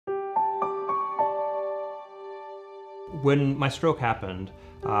When my stroke happened,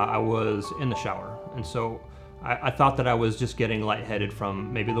 I was in the shower, and so I thought that I was just getting lightheaded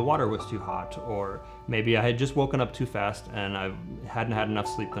from maybe the water was too hot, or maybe I had just woken up too fast and I hadn't had enough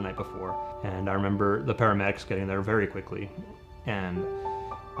sleep the night before. And I remember the paramedics getting there very quickly, and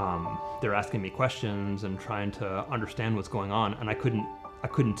they're asking me questions and trying to understand what's going on, and I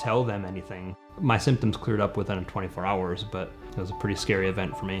couldn't tell them anything. My symptoms cleared up within 24 hours, but it was a pretty scary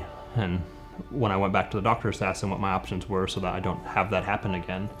event for me. And when I went back to the doctors to ask them what my options were so that I don't have that happen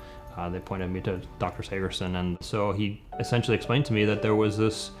again, they pointed me to Dr. Segerson, and so he essentially explained to me that there was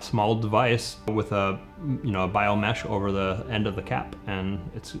this small device with a bio mesh over the end of the cap, and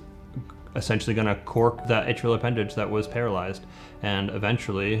it's essentially going to cork that atrial appendage that was paralyzed, and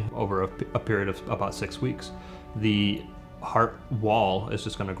eventually, over a period of about 6 weeks, the heart wall is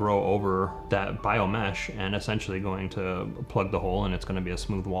just going to grow over that bio mesh and essentially going to plug the hole, and it's going to be a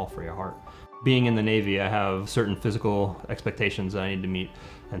smooth wall for your heart. Being in the Navy, I have certain physical expectations that I need to meet,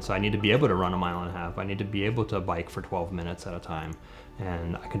 and so I need to be able to run 1.5 miles. I need to be able to bike for 12 minutes at a time,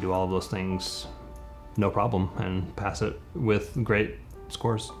 and I can do all of those things no problem and pass it with great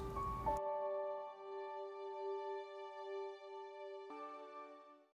scores.